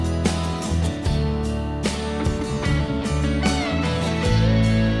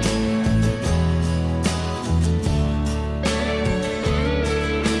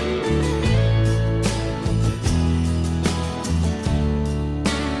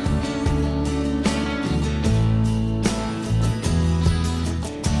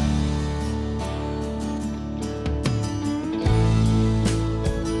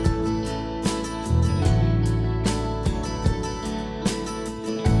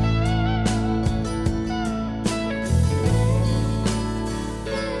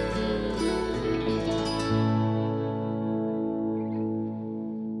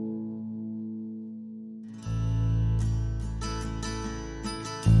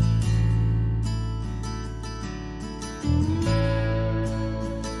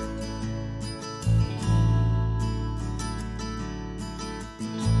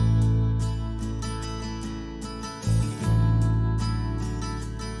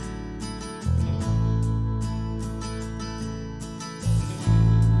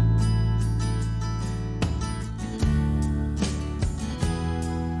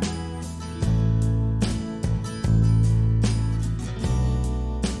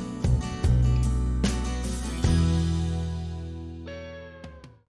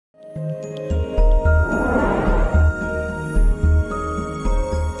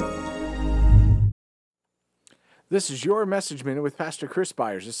This is your Message Minute with Pastor Chris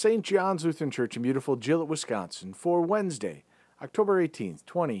Byers of St. John's Lutheran Church in beautiful Gillett, Wisconsin, for Wednesday, October 18th,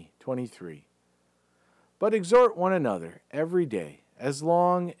 2023. But exhort one another every day, as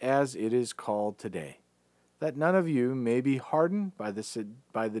long as it is called today, that none of you may be hardened by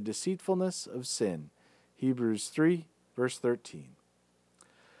the deceitfulness of sin. Hebrews 3, verse 13.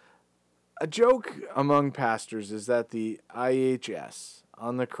 A joke among pastors is that the IHS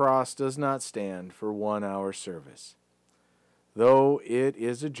on the cross does not stand for 1 hour service. Though it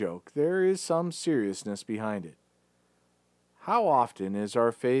is a joke, there is some seriousness behind it. How often is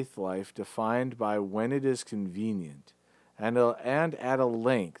our faith life defined by when it is convenient and at a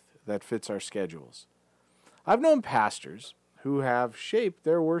length that fits our schedules? I've known pastors who have shaped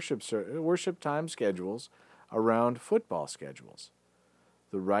their worship time schedules around football schedules.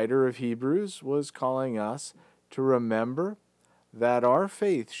 The writer of Hebrews was calling us to remember that our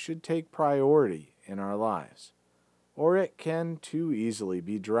faith should take priority in our lives, or it can too easily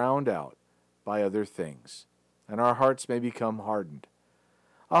be drowned out by other things, and our hearts may become hardened.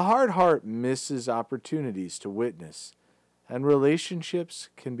 A hard heart misses opportunities to witness, and relationships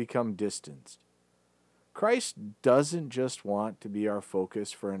can become distanced. Christ doesn't just want to be our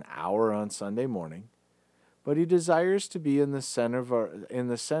focus for an hour on Sunday morning, but He desires to be in the center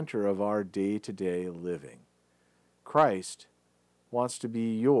of our day-to-day living. Christ wants to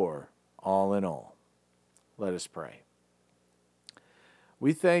be your all in all. Let us pray.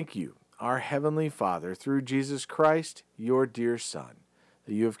 We thank you, our Heavenly Father, through Jesus Christ, your dear Son,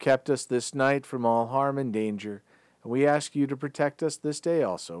 that you have kept us this night from all harm and danger, and we ask you to protect us this day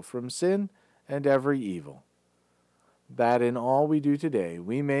also from sin and every evil, that in all we do today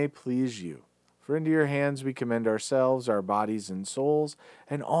we may please you. For into your hands we commend ourselves, our bodies and souls,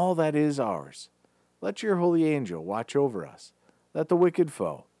 and all that is ours. Let your holy angel watch over us. Let the wicked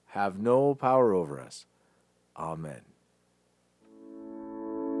foe have no power over us. Amen.